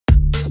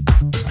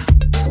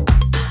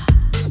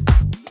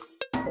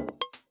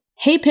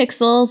Hey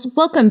Pixels,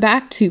 welcome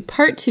back to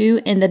part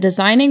 2 in the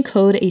Design and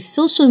Code a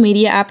Social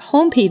Media App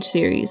homepage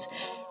series.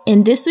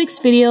 In this week's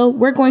video,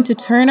 we're going to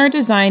turn our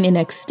design in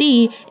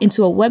XD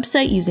into a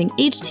website using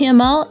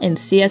HTML and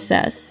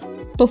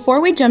CSS.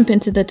 Before we jump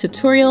into the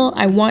tutorial,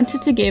 I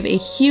wanted to give a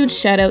huge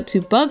shout out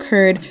to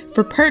BugHerd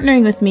for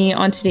partnering with me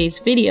on today's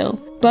video.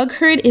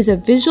 BugHerd is a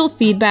visual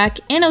feedback,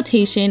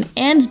 annotation,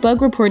 and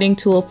bug reporting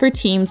tool for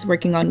teams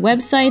working on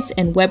websites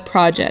and web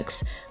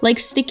projects, like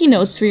sticky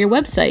notes for your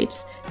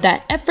websites,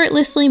 that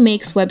effortlessly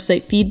makes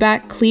website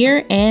feedback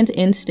clear and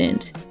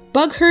instant.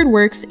 BugHerd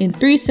works in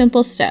 3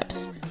 simple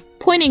steps.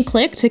 Point and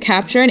click to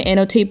capture and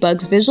annotate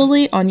bugs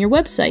visually on your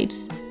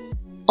websites.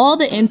 All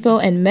the info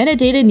and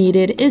metadata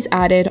needed is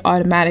added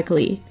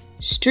automatically.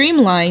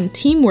 Streamline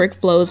team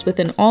workflows with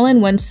an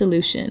all-in-one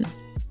solution.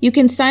 You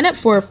can sign up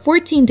for a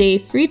 14-day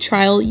free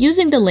trial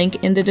using the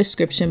link in the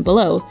description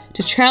below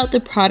to try out the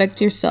product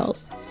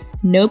yourself.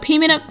 No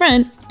payment up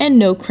front and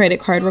no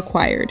credit card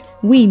required.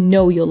 We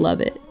know you'll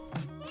love it.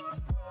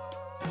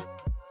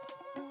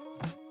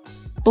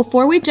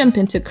 Before we jump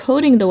into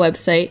coding the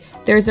website,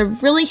 there's a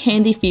really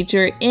handy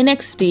feature in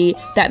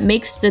XD that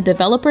makes the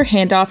developer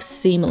handoff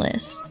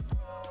seamless.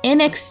 In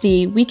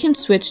XD, we can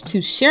switch to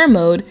share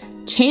mode,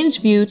 change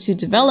view to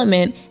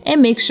development,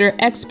 and make sure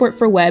export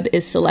for web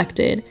is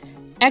selected.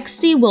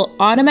 XD will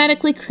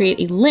automatically create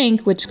a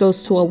link which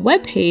goes to a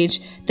web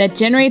page that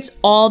generates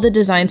all the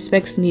design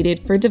specs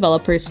needed for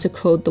developers to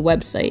code the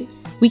website.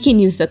 We can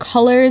use the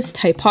colors,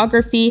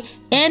 typography,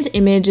 and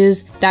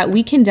images that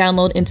we can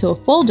download into a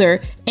folder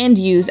and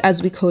use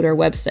as we code our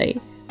website.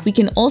 We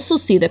can also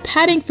see the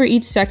padding for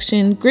each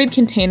section, grid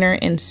container,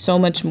 and so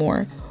much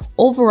more.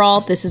 Overall,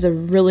 this is a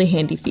really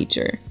handy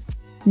feature.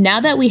 Now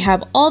that we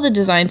have all the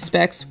design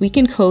specs, we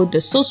can code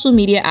the social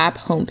media app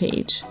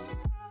homepage.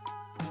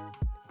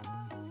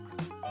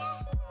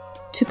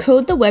 To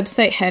code the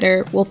website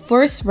header, we'll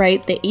first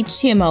write the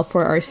HTML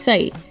for our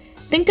site.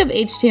 Think of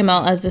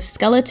HTML as the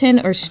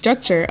skeleton or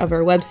structure of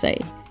our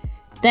website.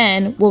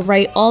 Then, we'll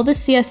write all the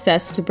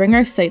CSS to bring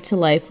our site to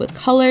life with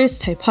colors,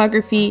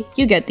 typography,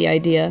 you get the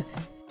idea.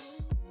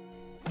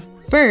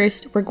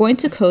 First, we're going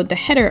to code the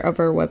header of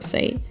our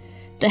website.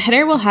 The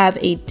header will have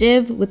a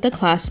div with the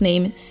class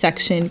name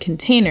section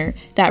container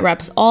that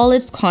wraps all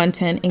its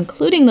content,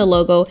 including the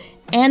logo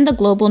and the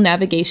global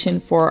navigation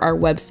for our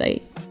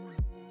website.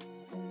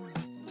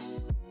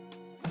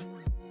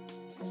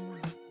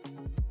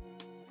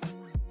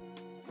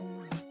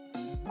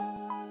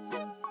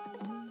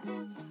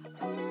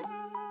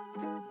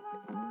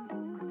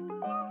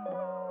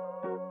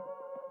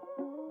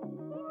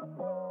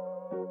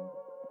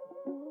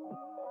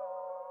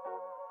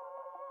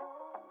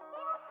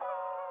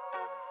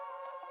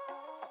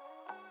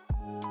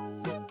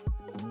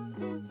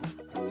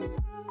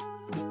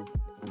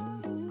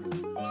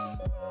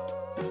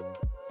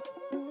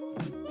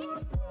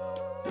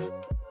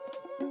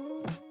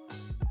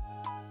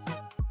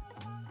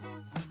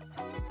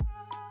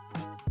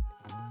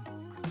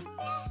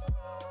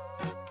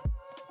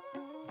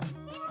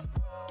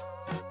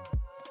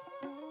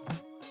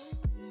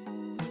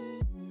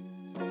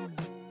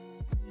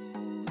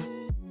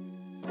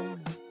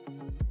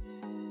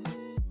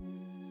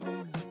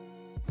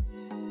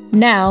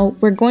 Now,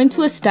 we're going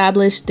to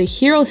establish the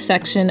hero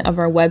section of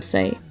our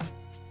website.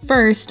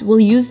 First,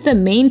 we'll use the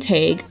main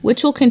tag,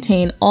 which will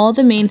contain all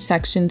the main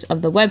sections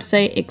of the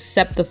website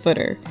except the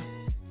footer.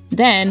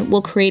 Then,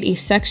 we'll create a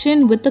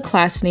section with the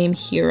class name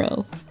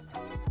hero.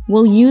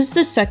 We'll use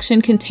the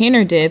section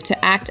container div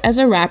to act as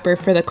a wrapper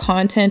for the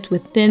content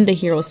within the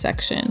hero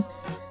section.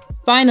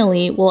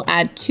 Finally, we'll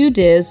add 2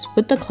 divs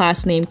with the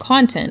class name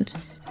content.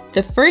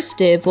 The first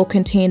div will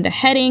contain the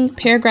heading,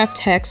 paragraph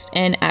text,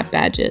 and app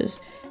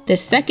badges. The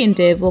second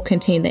div will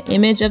contain the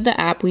image of the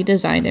app we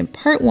designed in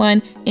part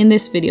 1 in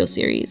this video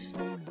series.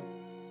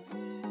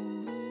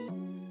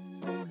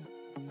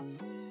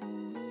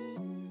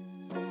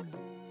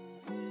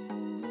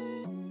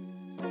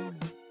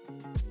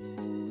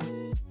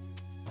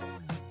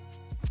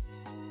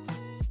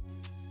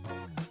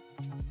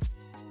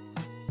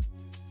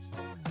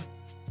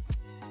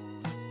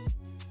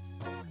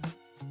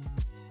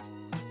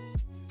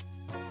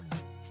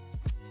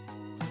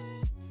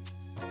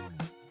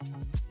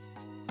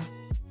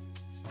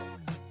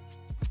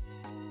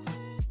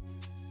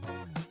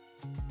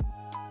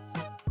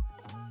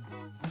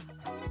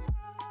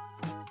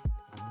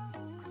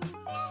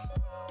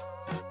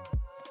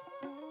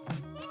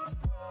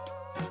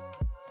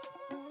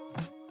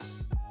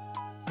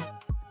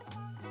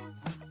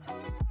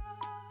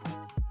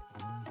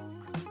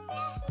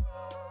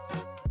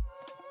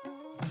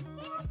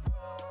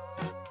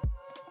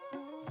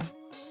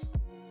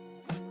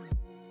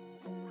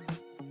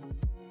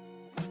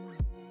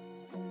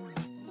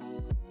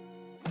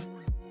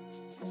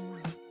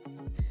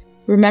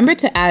 Remember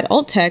to add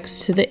alt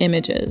text to the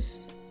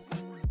images.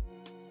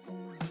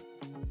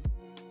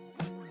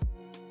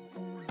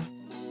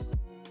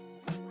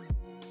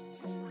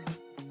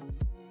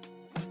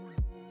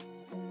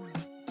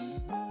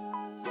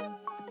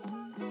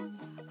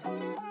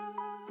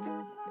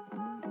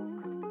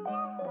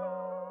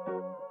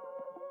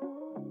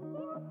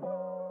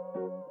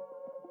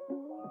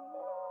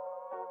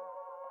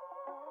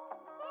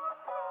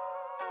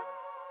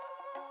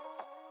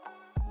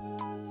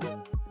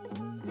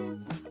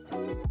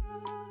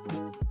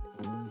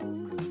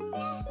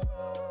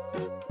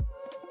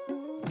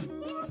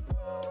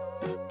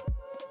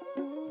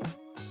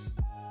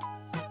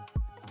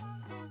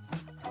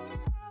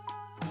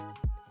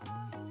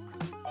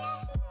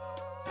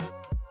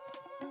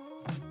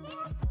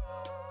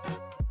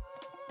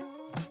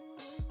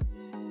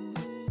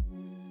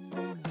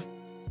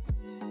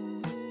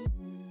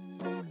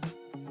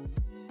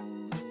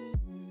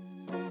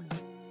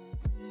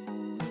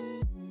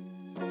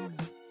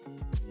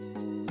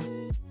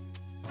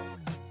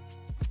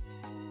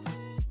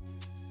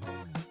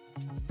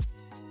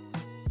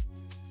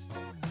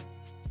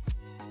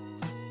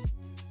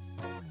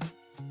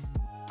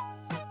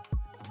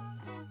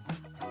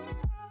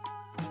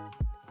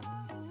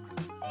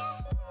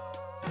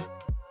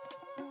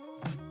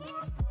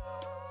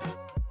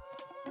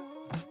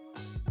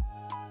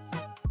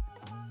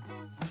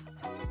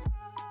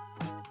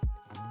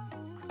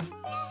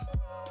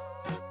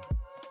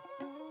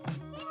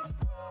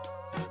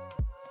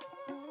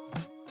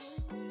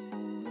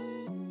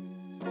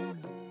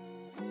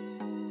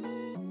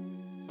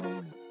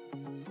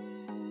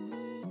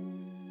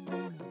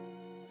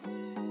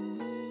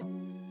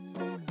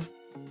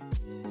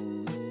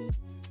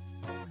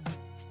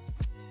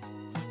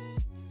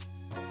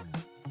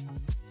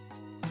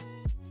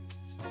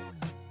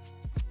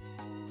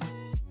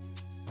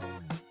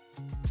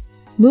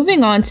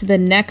 Moving on to the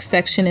next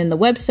section in the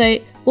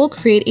website, we'll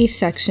create a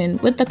section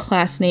with the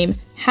class name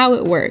How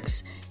It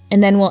Works,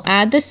 and then we'll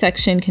add the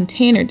section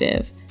container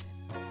div.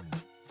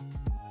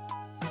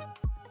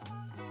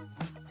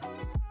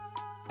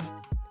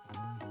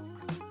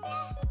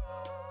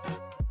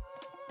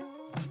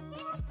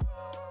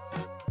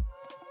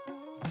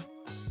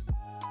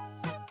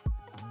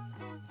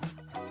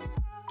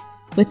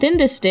 Within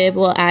this div,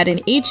 we'll add an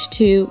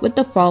H2 with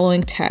the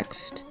following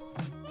text.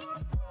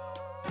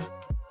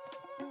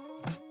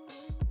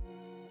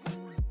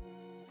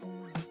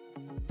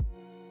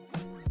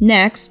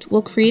 Next,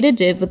 we'll create a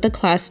div with the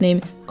class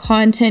name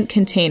Content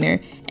Container,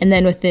 and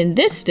then within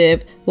this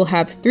div, we'll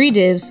have 3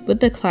 divs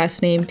with the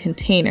class name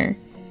Container.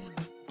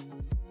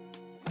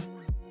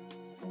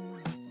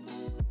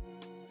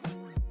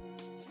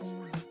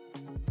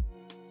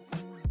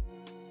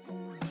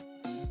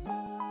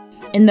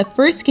 In the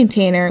first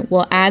container,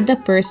 we'll add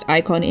the first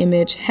icon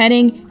image,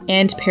 heading,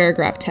 and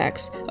paragraph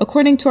text,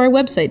 according to our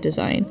website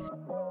design.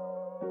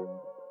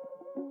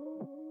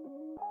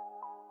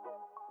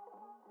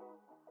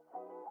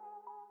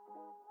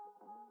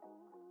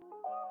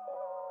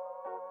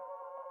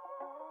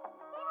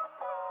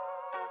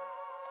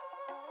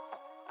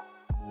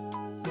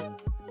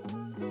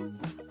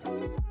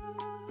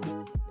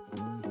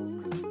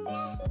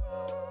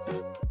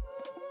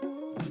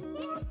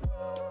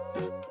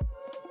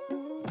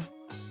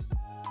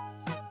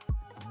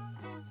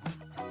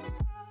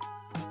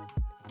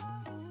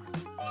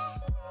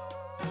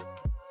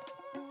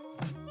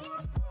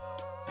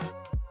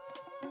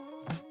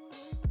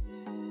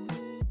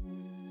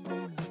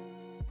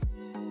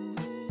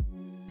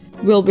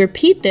 We'll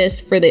repeat this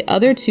for the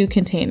other 2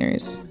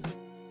 containers.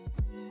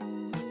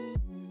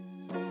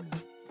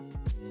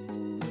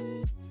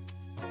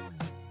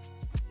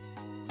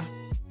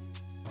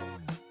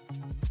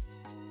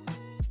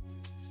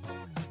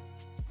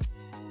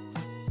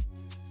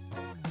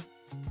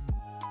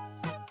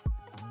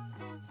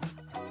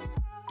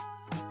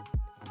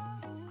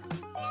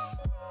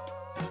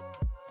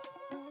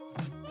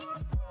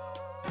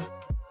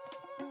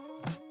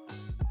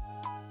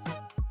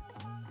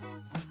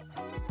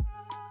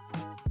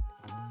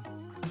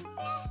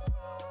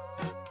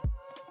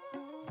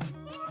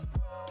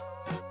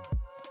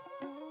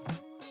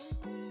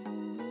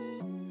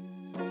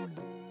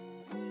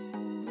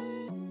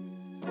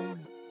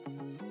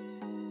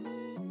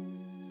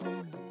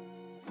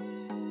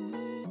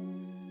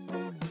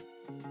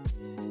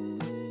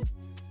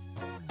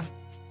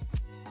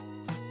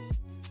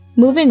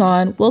 Moving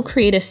on, we'll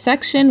create a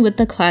section with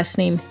the class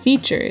name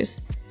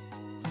Features.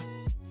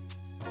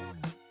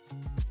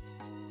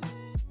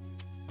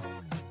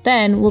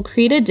 Then we'll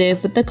create a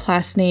div with the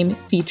class name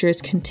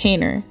Features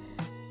Container.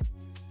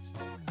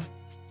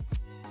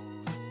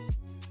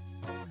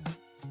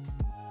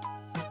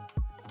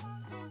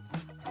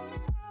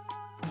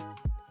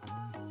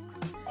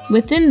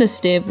 Within this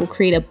div, we'll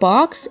create a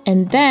box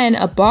and then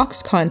a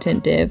box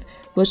content div,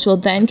 which will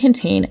then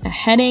contain a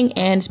heading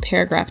and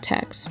paragraph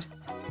text.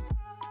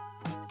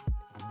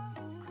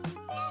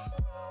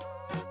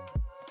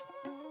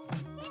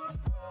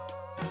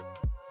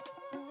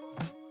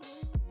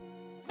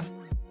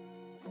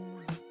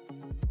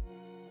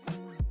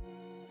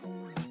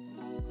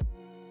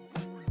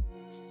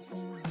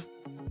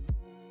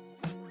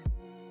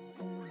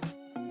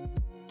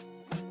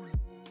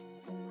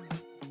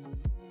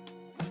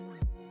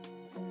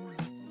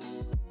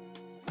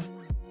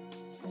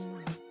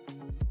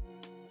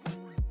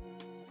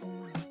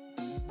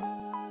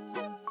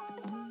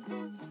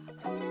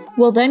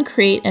 We'll then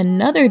create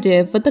another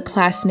div with the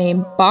class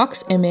name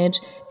Box Image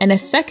and a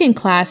second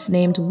class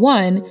named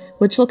 1,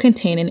 which will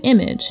contain an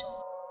image.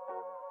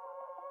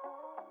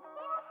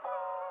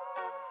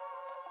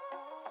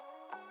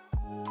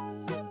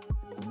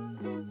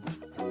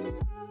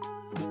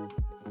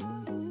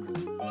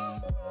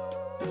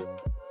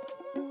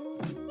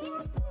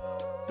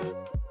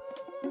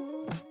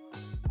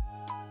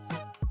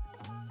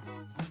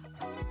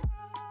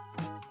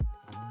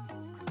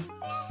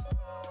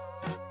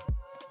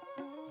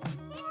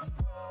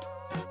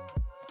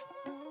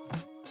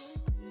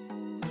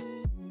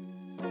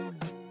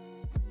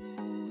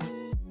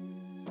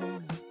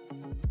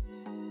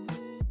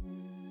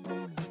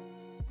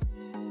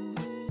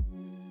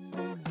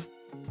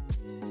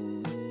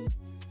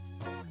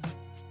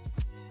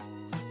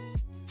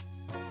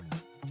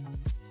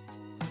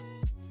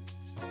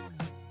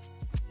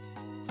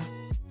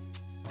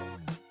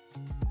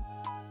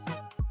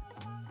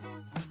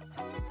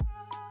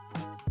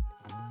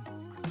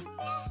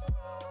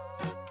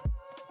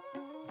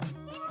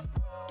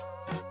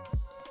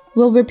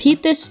 We'll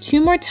repeat this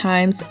 2 more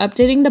times,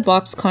 updating the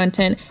box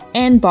content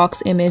and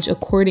box image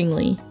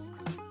accordingly.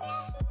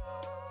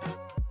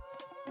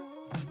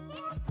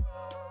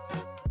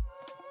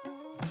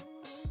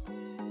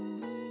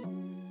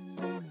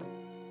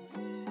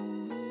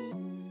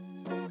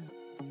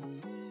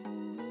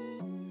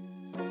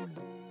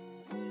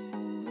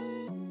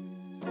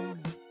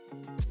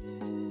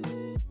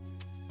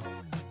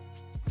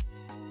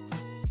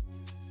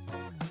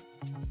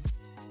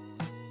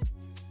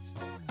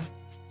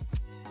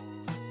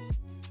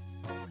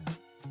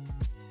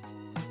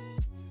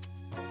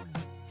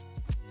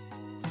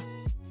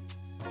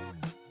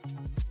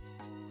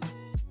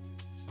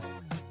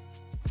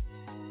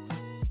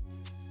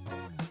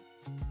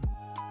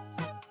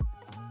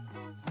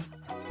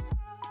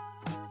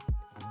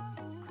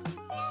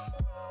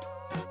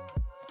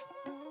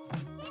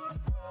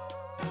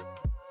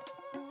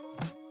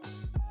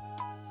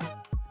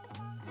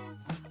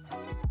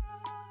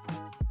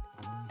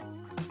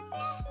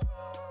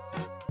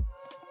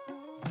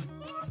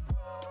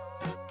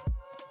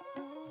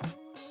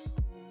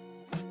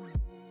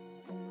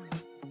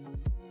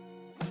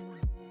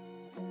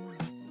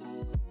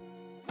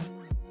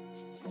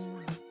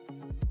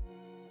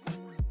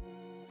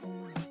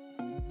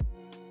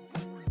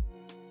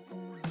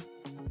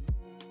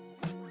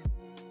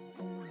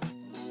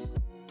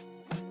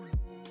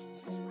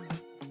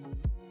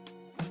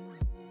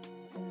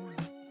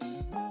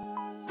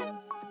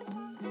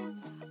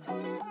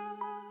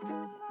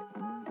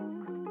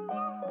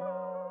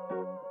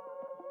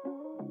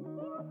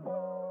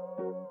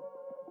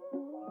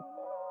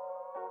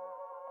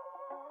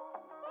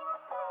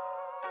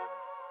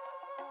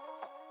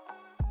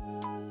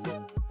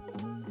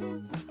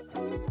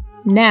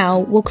 Now,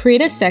 we'll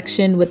create a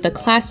section with the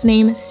class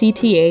name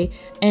CTA,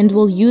 and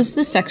we'll use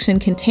the section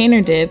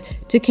container div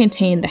to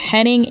contain the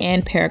heading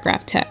and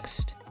paragraph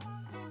text.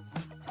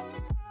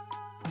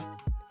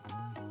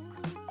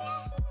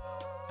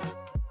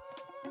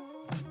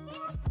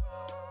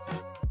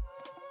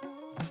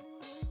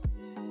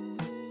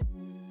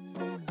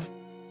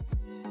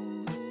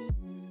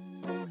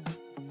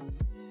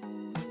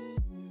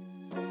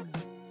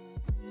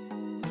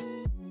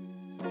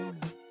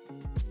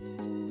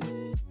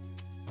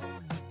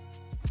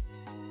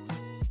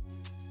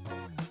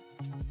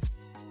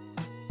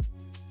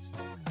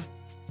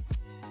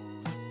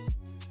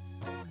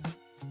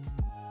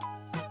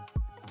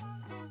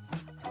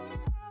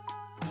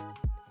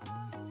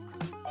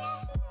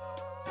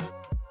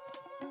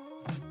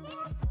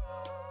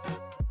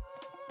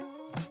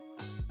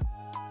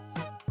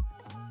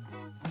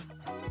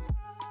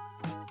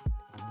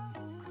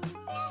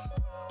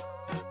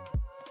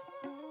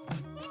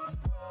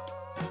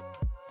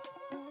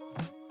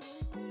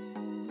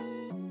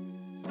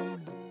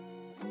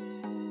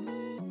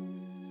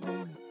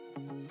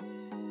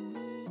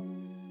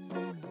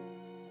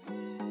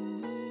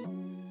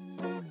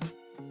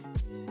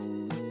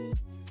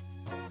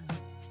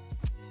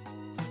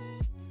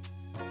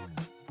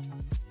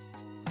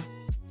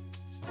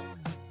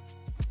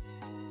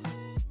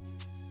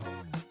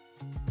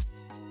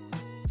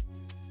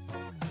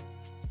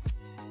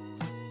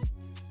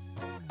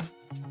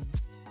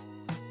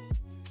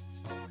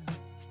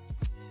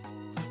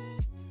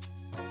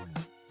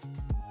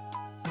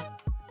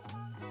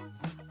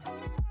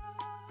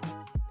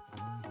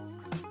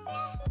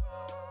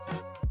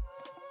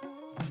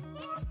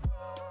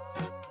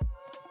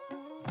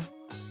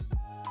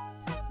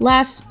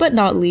 Last but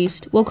not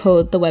least, we'll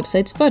code the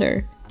website's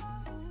footer.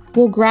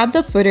 We'll grab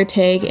the footer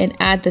tag and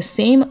add the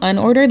same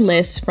unordered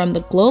list from the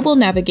global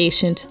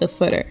navigation to the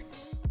footer.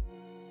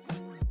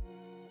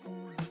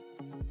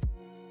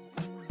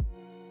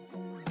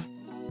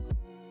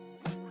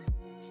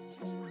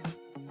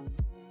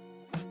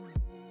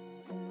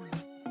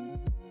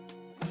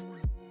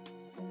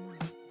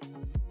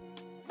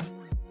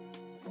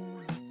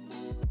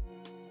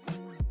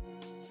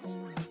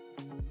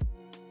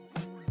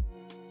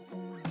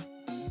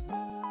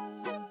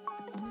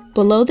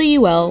 Below the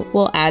UL,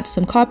 we'll add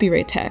some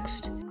copyright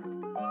text.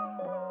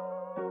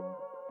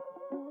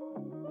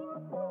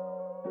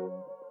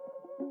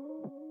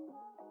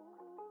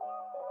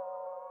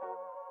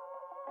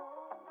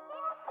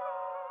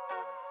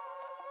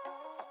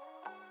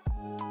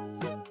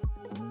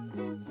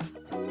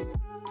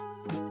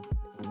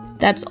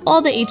 That's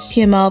all the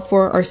HTML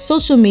for our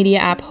social media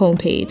app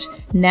homepage.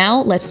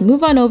 Now let's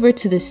move on over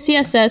to the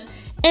CSS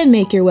and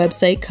make your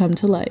website come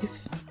to life.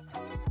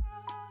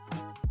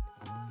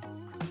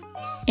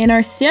 In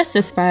our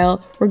CSS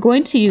file, we're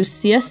going to use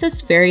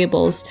CSS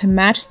variables to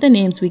match the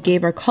names we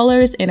gave our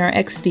colors in our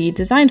XD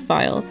design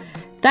file.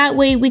 That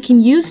way we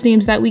can use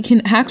names that we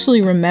can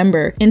actually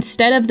remember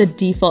instead of the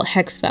default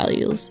hex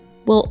values.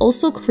 We'll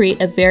also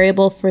create a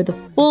variable for the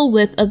full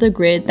width of the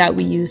grid that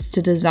we use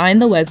to design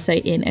the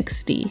website in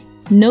XD.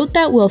 Note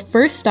that we'll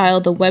first style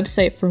the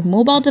website for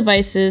mobile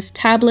devices,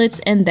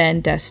 tablets, and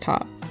then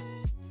desktop.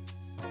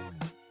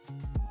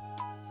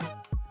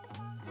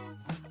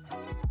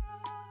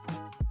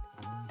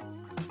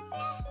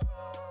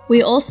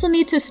 We also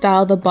need to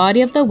style the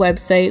body of the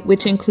website,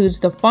 which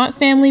includes the font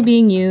family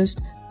being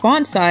used,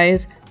 font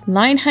size,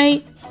 line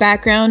height,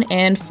 background,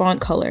 and font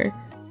color.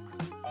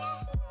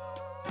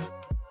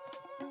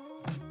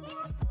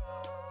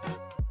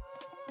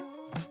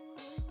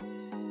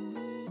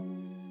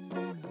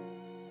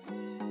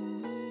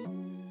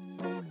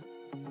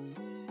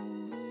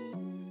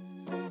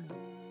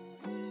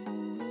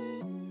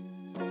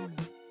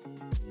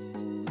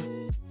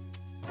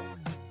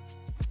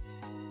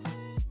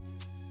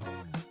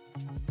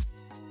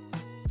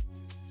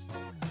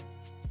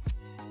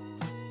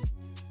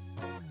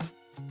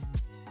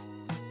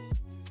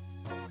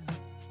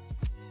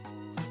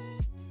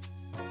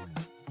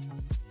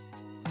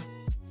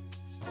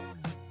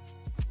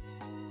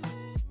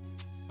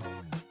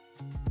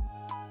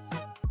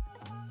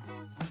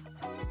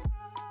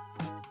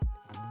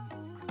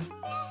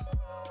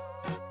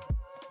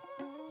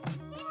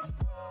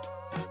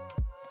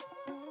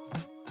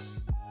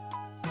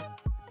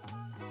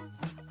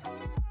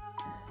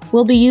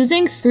 We'll be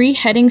using 3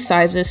 heading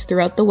sizes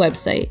throughout the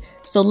website,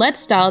 so let's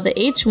style the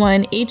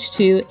H1,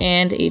 H2,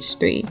 and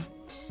H3.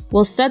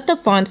 We'll set the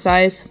font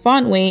size,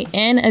 font weight,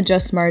 and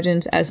adjust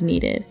margins as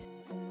needed.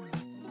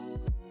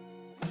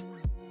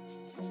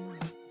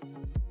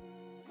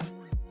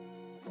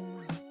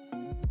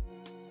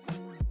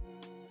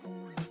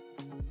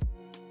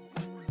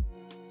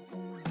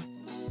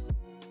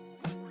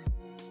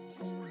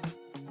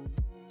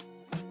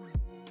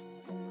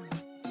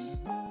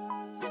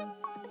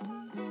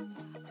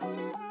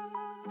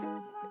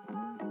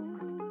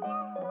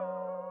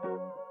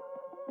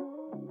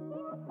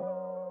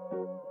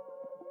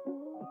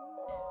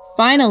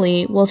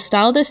 Finally, we'll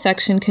style the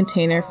section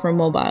container for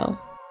mobile.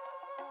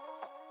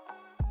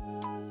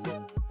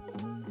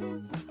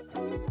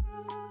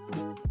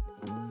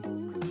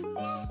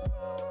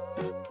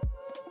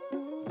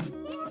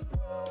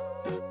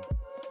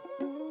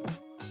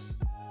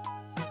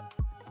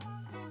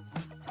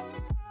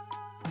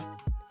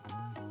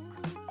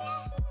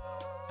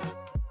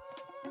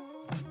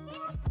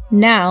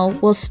 Now,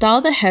 we'll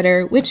style the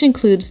header, which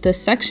includes the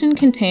section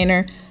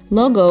container,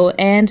 logo,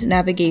 and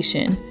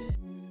navigation.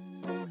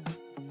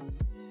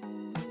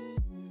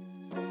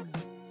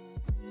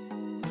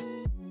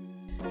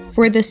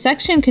 For the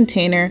section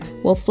container,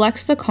 we'll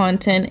flex the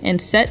content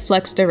and set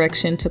flex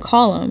direction to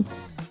column.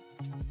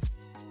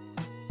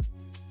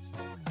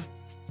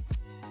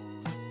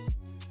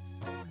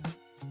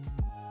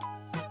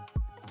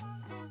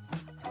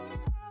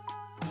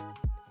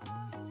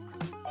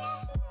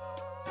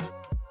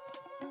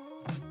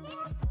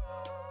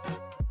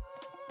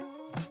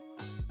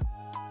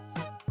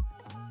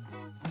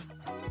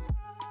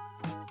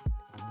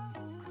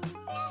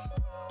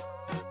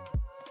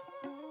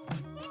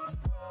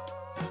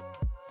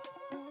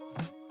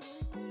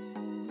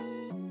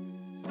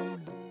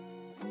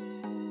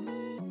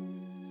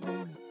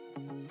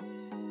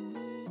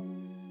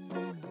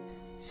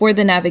 For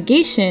the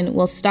navigation,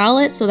 we'll style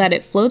it so that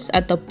it floats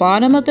at the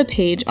bottom of the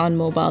page on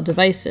mobile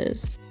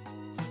devices.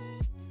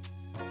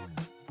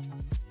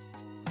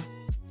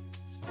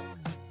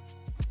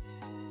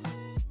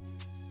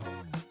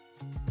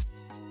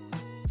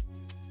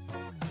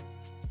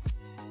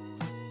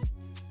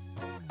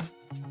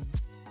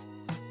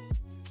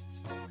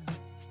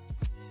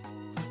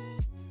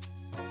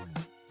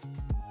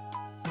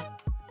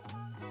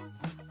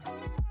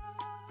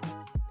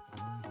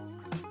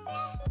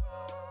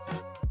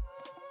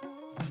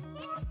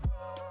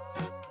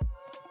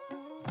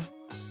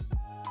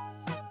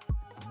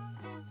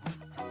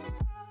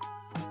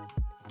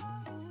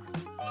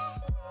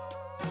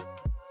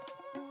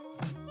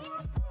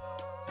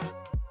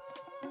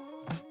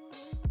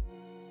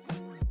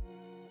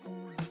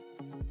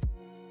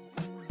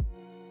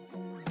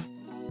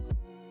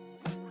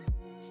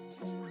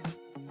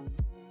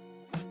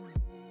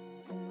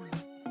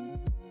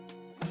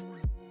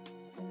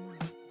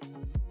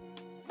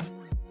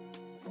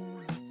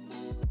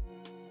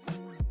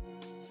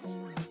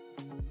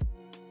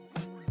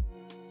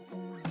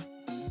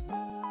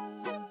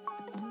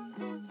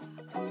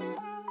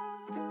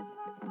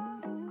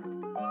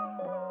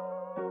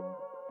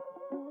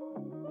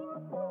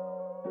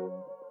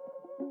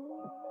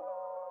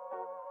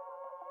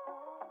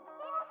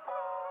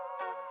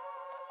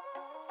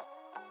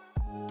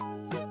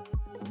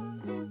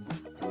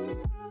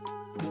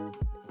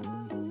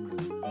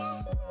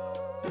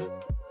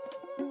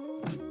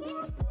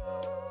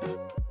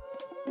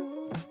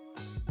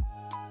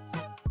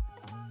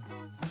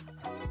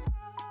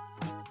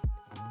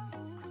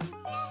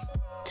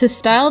 To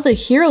style the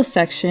hero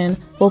section,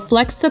 we'll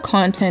flex the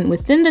content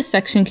within the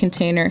section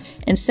container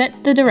and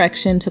set the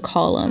direction to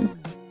column.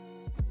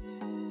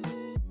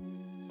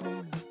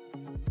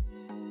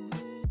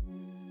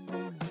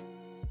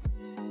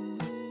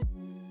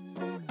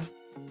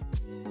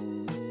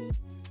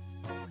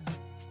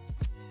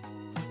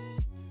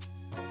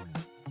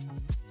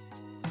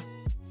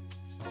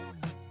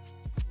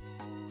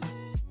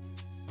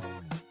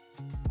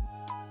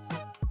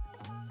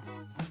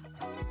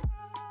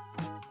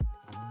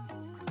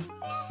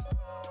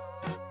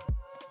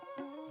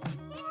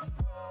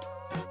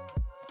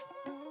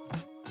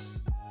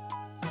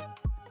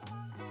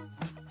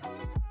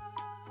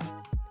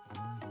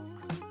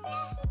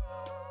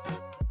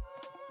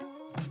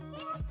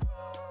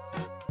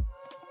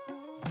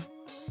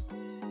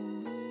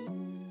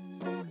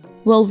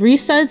 We'll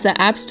resize the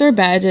App Store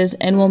badges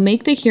and we'll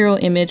make the hero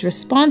image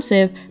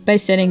responsive by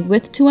setting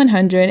width to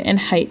 100 and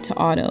height to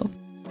auto.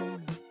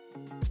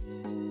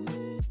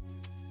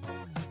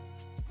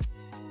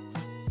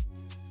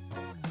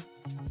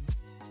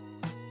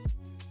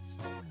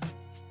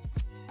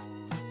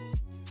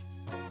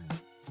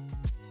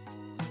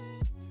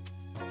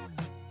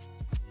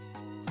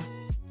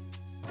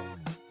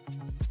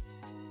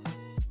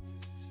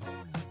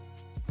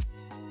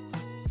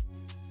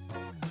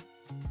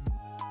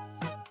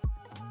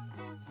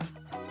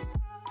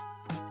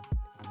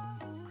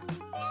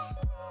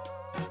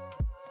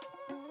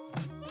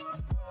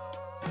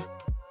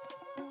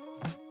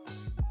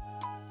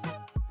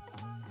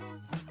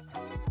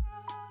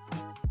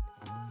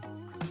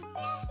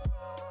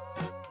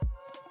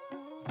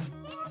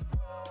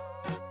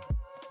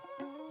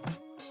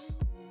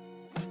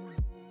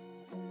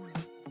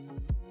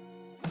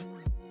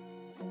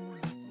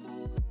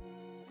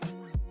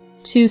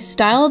 To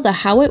style the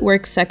How It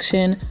Works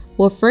section,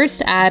 we'll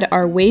first add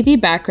our wavy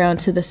background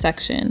to the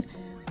section.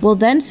 We'll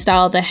then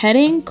style the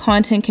heading,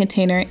 content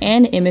container,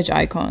 and image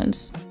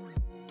icons.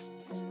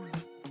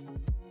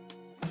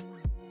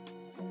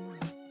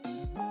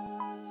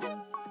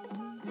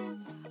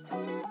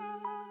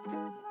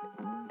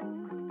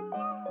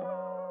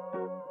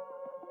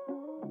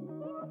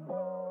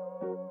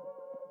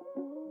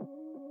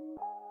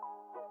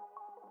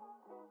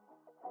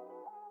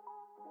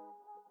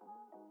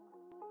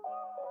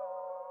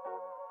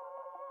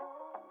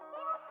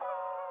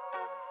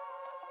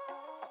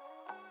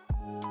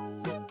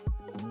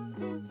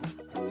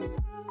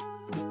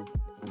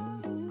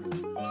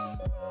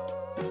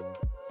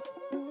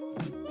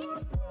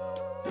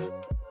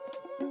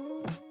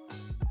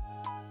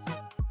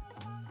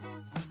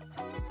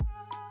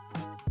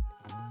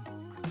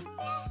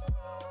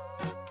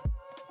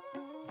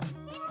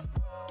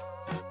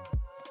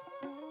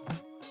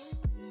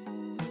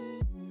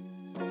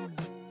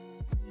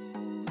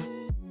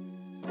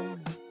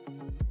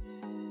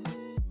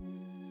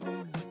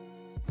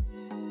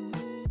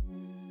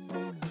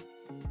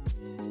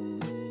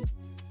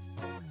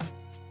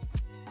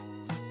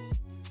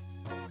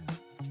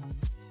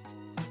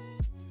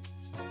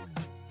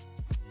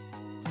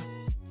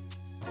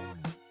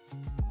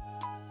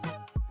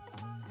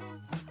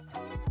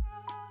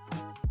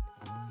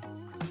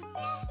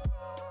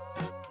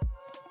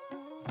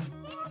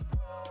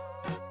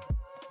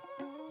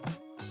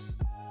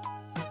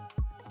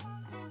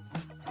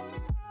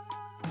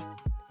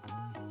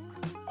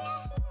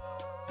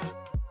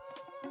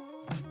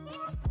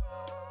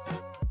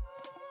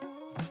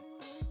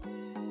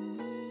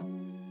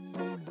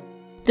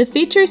 The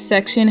features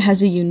section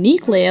has a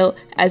unique layout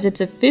as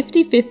it's a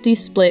 50-50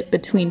 split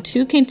between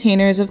 2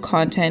 containers of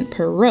content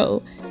per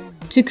row.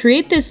 To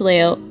create this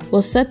layout,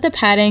 we'll set the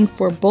padding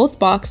for both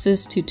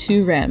boxes to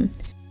 2 rem.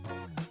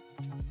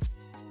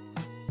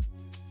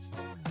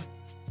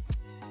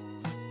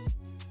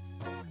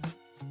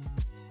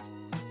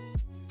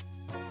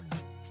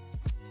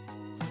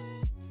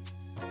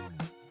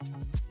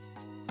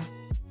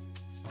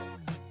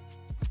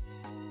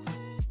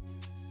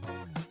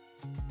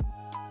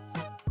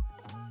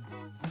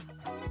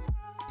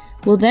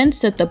 We'll then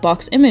set the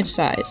box image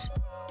size.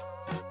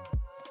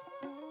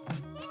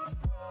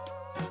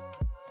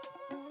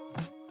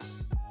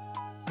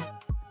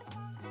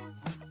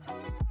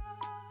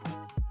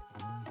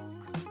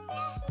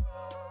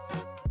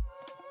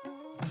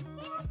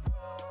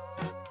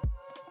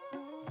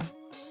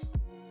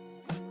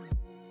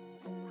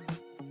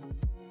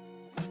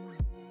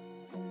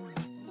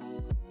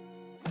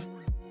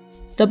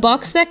 The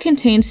box that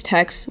contains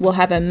text will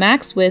have a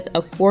max width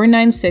of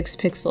 496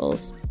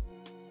 pixels.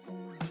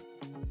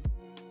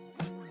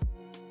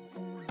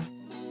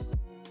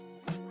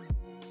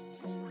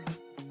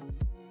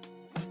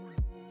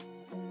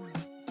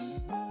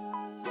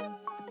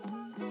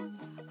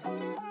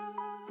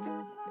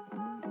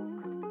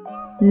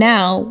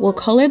 Now, we'll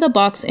color the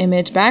box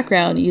image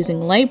background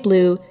using light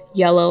blue,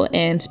 yellow,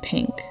 and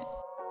pink.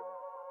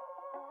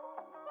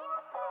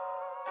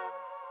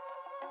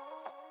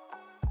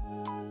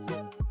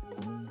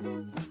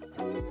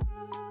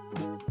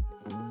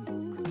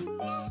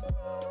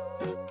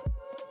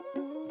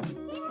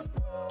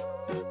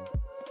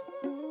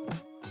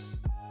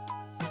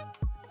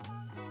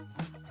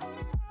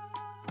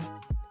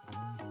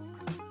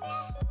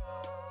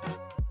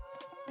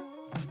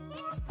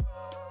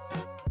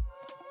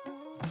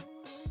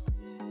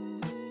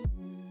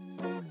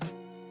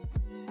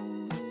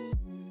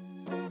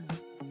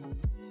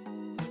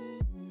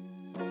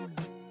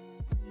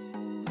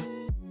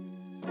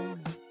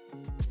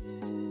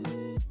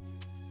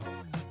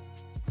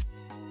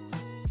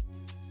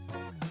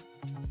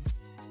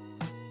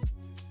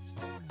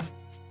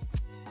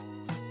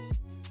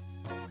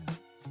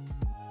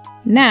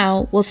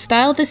 Now, we'll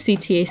style the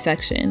CTA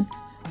section.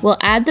 We'll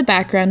add the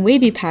background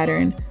wavy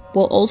pattern.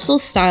 We'll also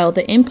style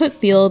the input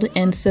field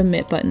and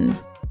submit button.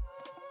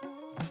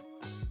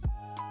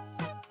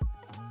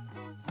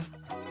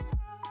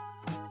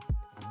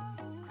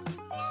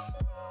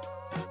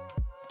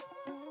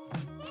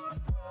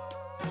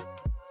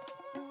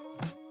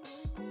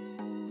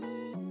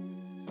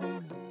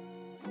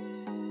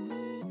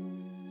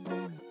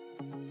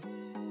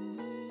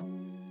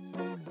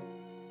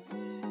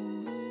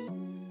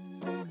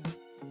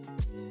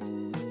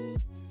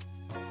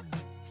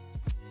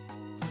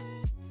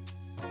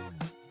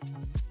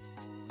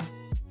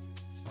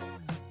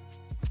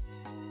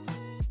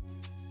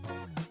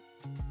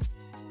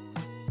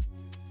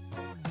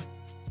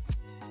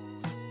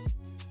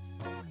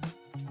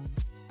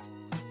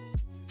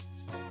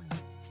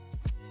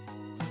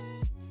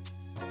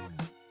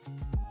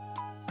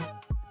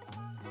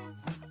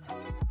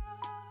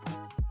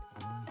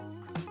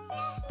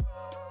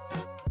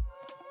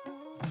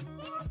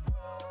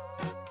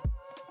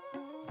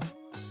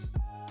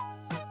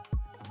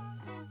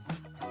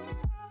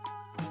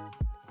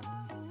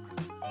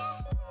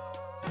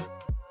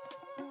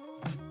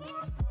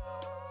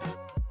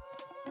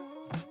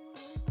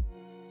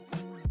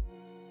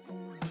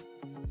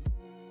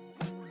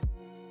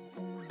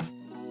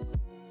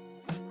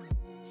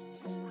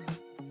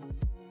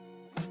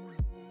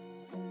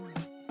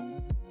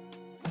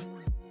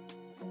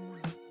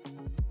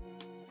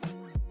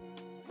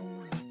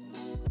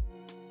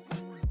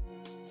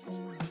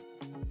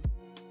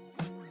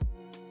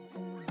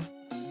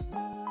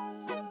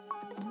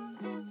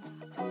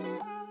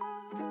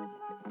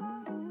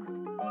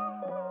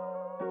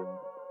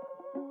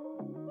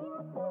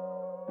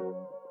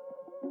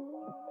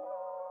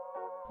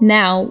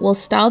 Now, we'll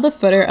style the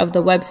footer of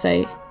the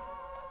website.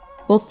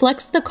 We'll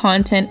flex the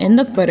content in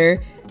the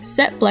footer,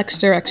 set flex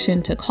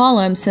direction to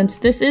column since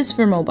this is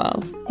for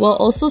mobile. We'll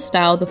also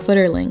style the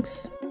footer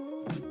links.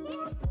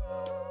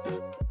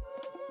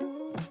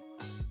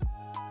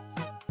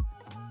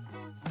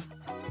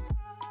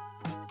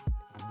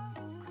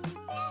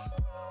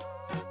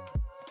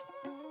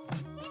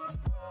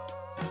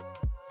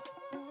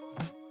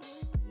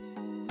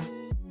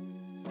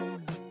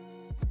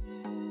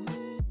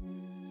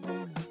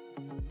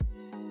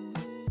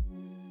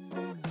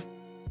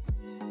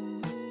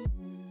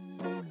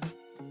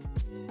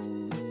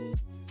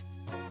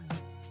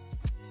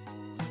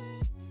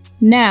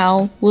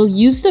 Now, we'll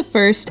use the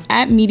first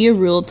 @media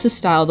rule to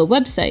style the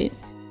website.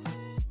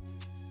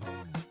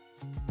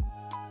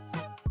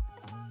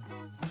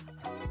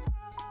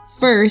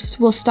 First,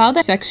 we'll style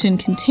the section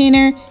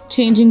container,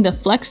 changing the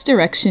flex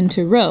direction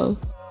to row.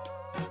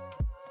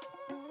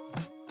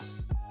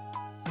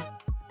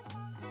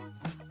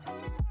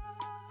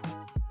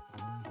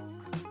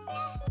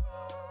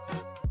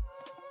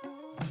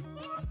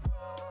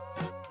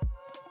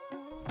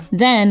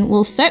 Then,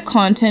 we'll set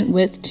content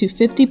width to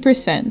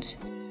 50%.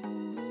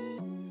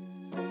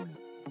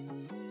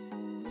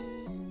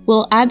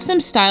 We'll add some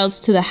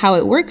styles to the How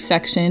It Works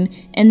section,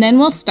 and then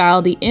we'll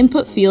style the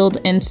input field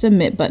and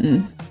submit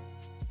button.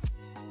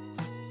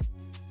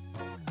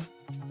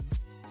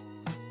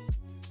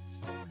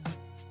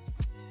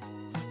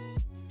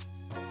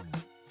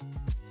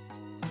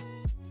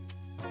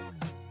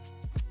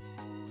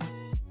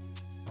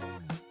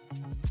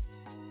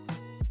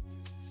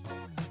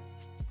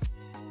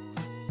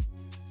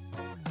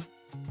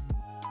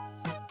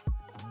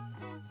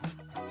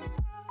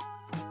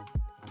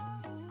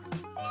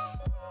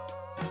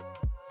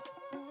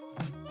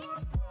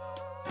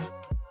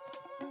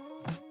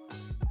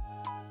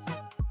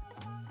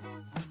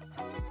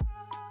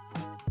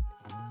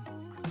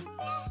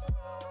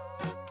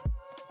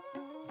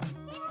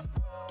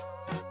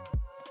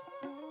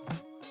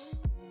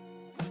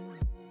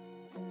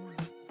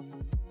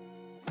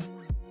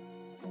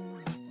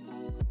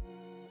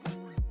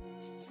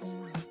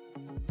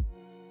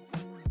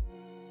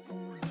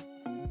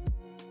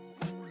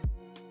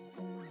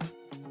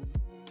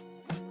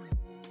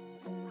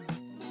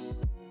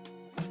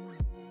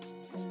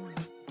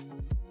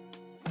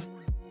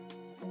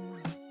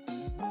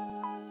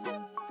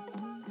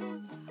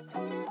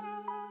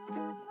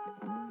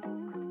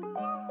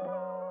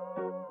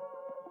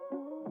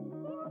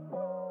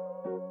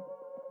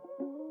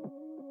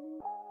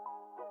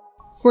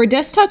 For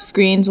desktop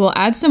screens, we'll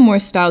add some more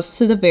styles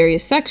to the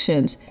various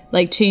sections,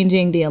 like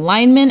changing the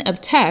alignment of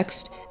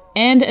text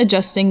and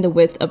adjusting the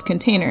width of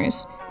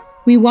containers.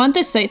 We want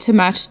the site to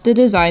match the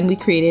design we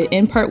created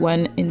in part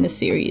 1 in the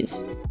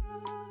series.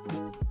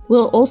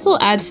 We'll also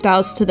add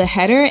styles to the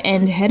header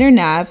and header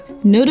nav,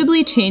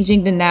 notably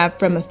changing the nav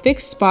from a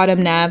fixed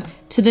bottom nav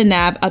to the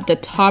nav at the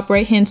top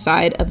right-hand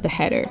side of the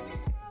header.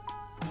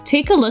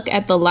 Take a look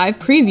at the live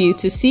preview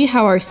to see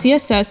how our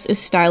CSS is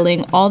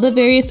styling all the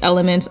various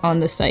elements on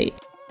the site.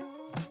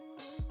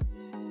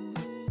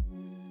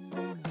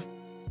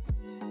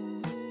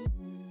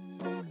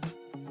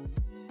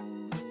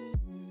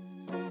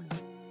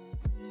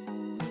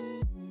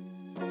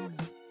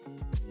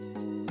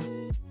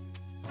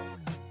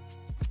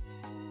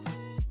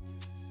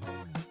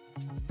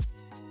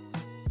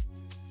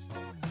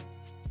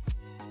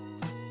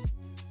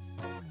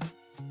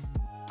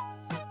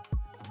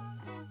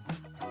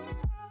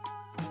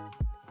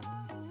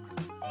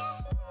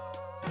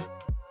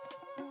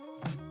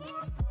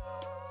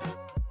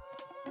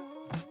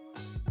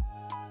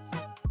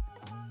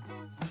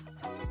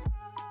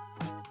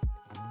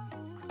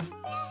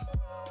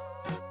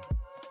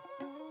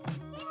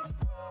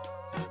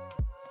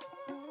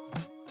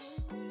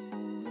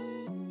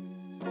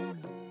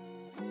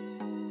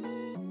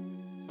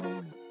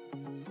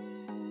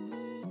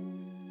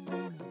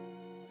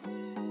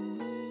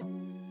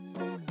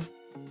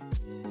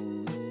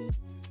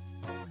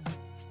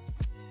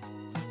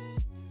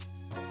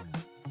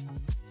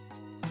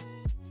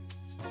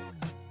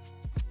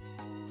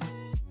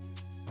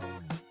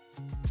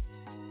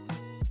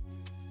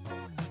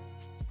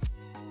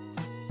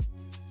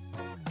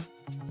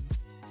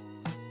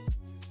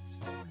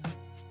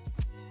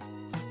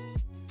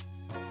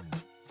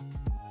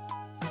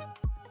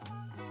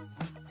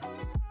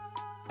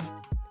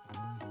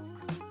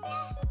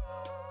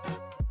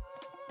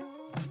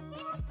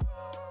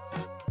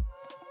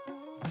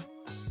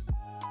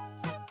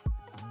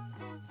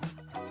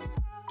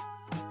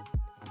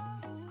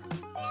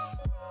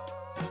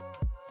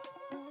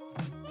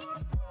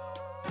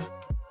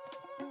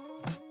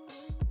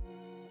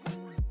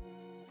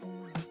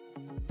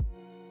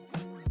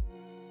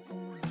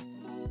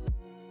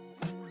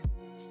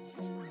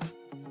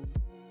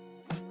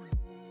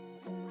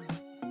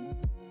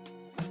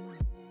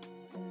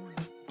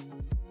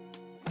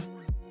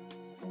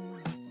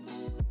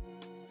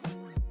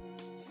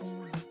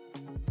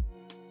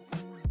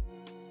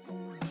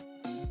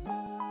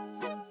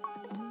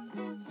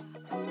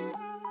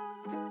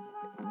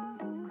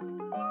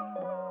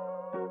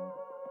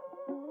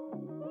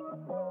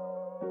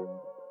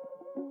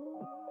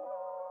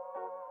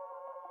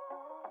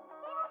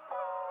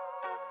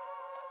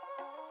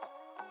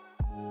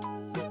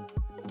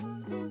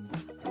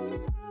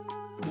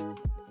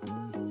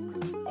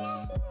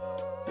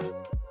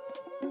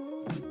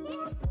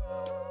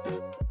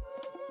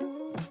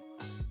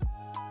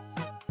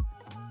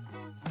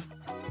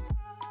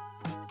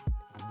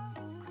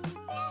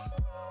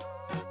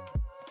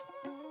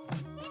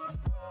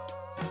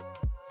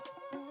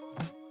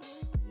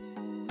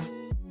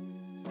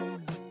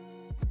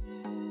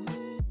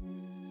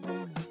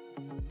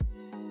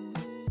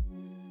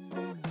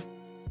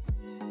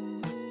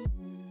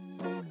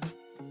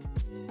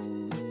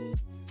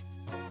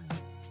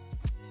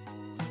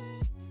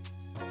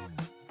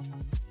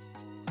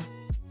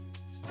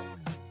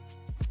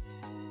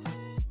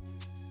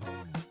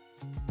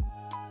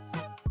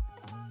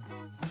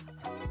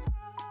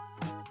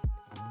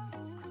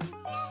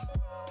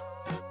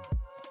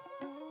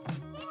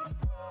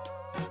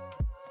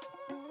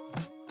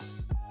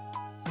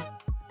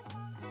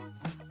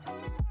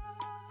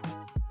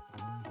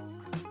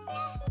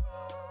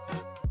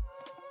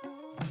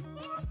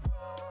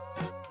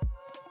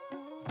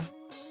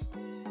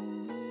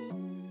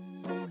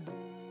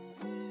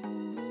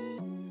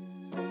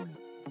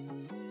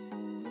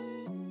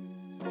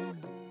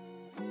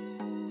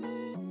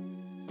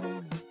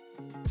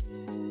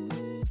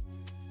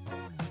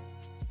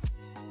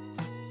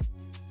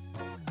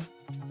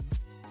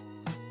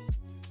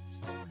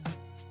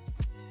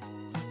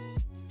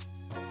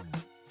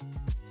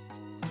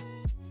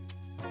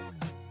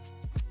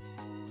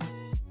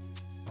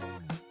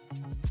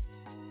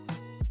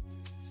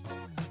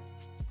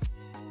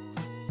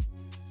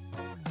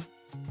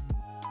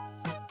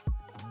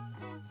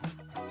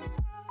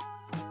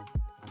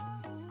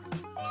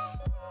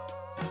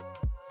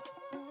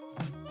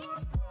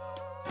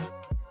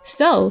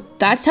 So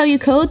that's how you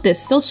code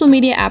this social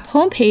media app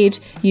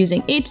homepage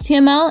using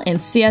HTML and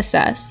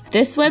CSS.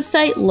 This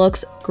website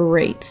looks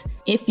great.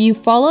 If you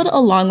followed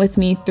along with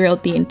me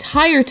throughout the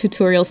entire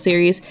tutorial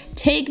series,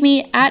 tag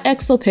me at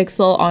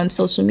ExoPixel on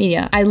social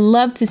media. I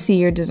love to see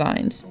your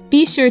designs.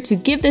 Be sure to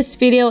give this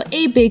video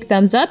a big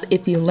thumbs up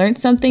if you learned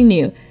something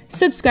new.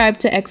 Subscribe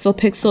to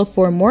ExoPixel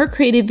for more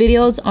creative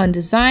videos on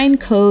design,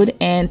 code,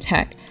 and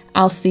tech.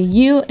 I'll see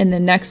you in the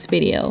next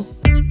video.